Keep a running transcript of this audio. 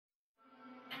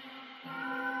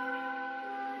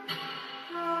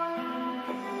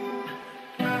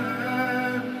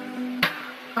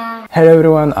Hello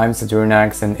everyone, I'm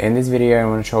Saturnax, and in this video I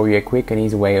want to show you a quick and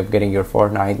easy way of getting your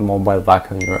Fortnite mobile back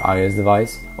on your iOS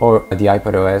device or the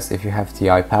iPadOS if you have the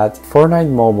iPad. Fortnite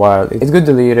mobile, it got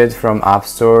deleted from App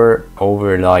Store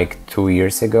over like 2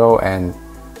 years ago, and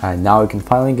now you can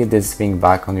finally get this thing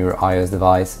back on your iOS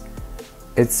device.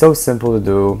 It's so simple to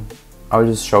do. I'll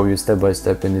just show you step by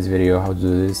step in this video how to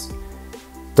do this.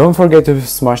 Don't forget to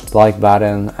smash the like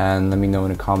button and let me know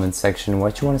in the comment section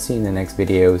what you want to see in the next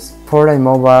videos. Fortnite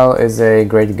Mobile is a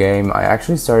great game. I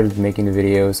actually started making the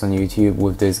videos on YouTube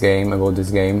with this game, about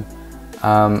this game.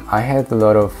 I had a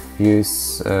lot of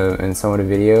views in some of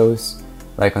the videos,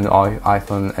 like on the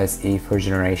iPhone SE first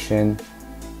generation,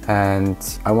 and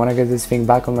I want to get this thing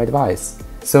back on my device.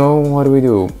 So what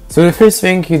do? So the first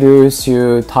thing you do is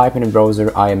you type in the browser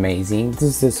iAmazing. This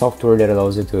is the software that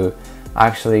allows you to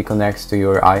actually connect to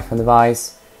your iPhone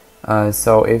device.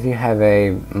 So if you have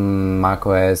a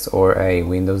macOS or a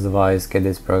Windows device, get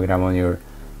this program on your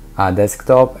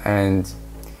desktop, and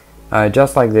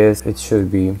just like this it should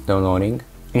be downloading.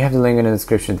 You have the link in the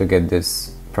description to get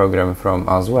this program from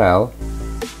as well.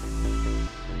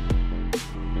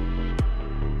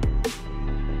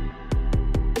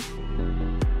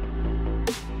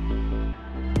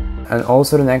 And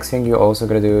also the next thing you also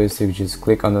gotta do is to just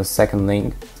click on the second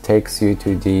link. It takes you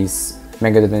to this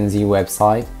Mega.nz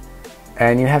website,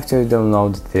 and you have to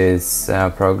download this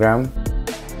program.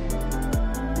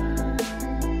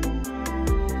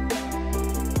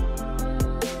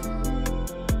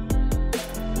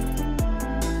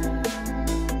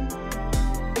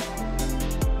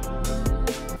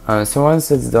 So once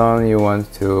it's done, you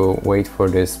want to wait for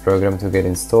this program to get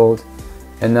installed.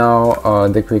 And now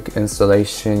the quick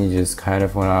installation, you just kind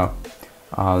of wanna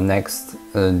next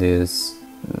this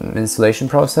installation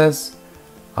process.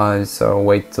 So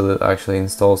wait till it actually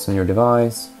installs on your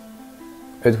device.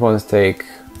 It won't take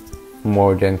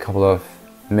more than a couple of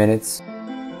minutes.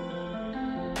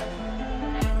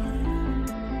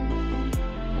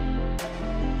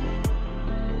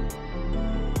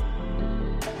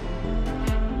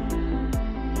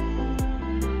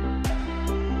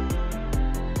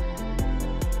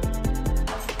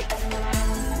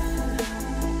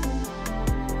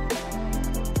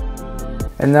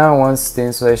 And now once the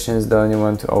installation is done, you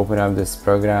want to open up this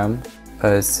program.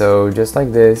 So just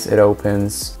like this, it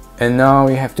opens. And now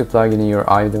you have to plug in your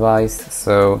iDevice.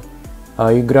 So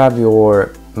you grab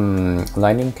your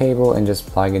lightning cable and just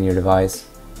plug in your device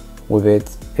with it.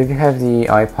 If you have the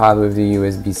iPad with the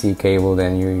USB-C cable,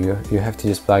 then you have to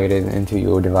just plug it into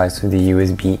your device with the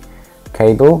USB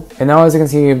cable. And now as you can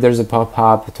see, if there's a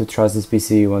pop-up to trust this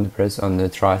PC, you want to press on the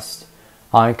trust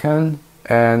icon.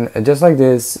 And just like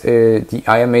this, the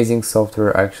iAmazing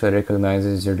software actually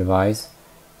recognizes your device.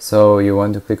 So you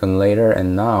want to click on later,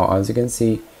 and now as you can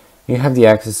see, you have the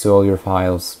access to all your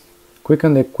files. Click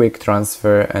on the quick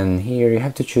transfer, and here you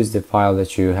have to choose the file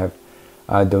that you have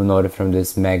downloaded from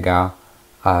this Mega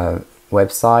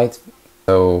website.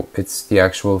 So it's the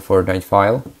actual Fortnite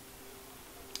file.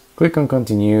 Click on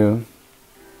continue.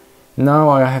 Now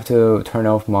I have to turn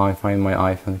off my Find My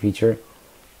iPhone feature.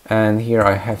 And here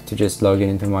I have to just log in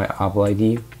into my Apple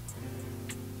ID.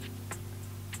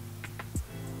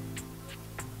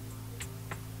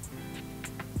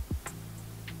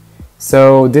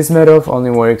 So this method only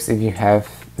works if you have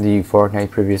the Fortnite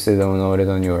previously downloaded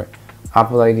on your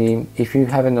Apple ID. If you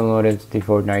haven't downloaded the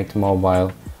Fortnite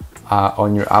mobile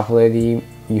on your Apple ID,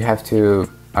 you have to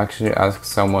actually ask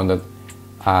someone that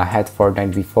had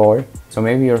Fortnite before. So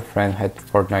maybe your friend had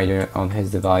Fortnite on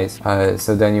his device,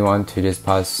 so then you want to just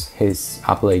pass his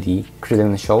Apple ID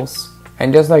credentials.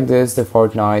 And just like this, the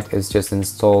Fortnite is just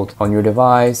installed on your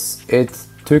device. It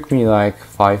took me like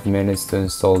 5 minutes to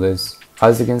install this.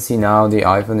 As you can see now, the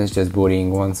iPhone is just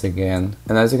booting once again.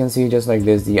 And as you can see, just like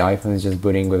this, the iPhone is just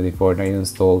booting with the Fortnite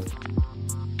installed.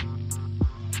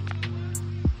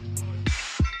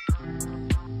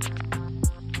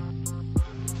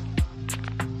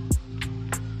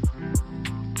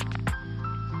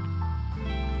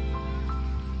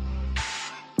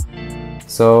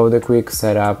 So the quick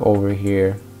setup over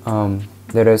here, the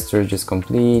rest are just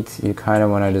complete. You kind of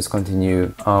want to just continue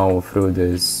through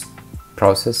this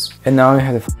process. And now you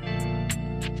have the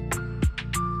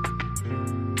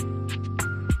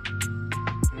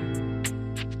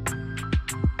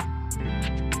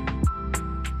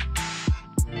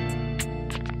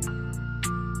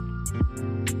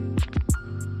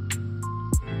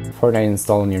Fortnite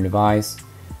installed on your device.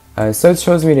 So it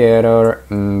shows me the error,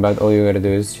 but all you gotta do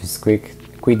is just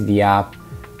quit the app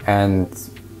and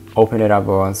open it up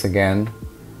once again.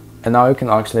 And now you can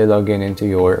actually log in into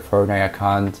your Fortnite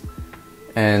account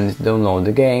and download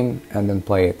the game and then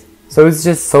play it. So it's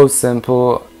just so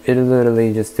simple. It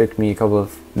literally just took me a couple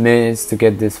of minutes to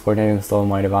get this Fortnite installed on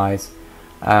my device.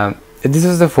 This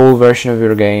is the full version of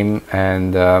your game,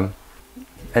 and the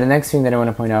next thing that I want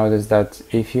to point out is that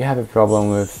if you have a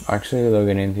problem with actually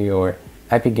logging into your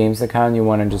Epic Games account, you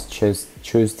want to just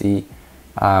choose the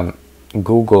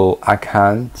Google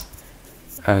account,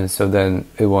 and so then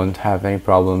it won't have any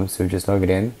problems to just log it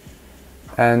in.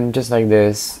 And just like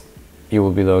this, you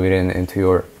will be logged in into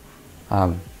your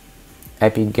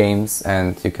Epic Games,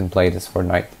 and you can play this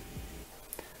Fortnite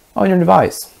on your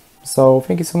device. So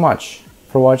thank you so much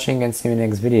for watching, and see you in the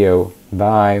next video.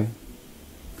 Bye.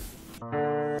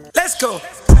 Let's go.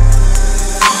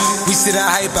 We see the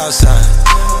hype outside,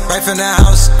 right from the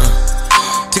house.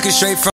 Took it straight from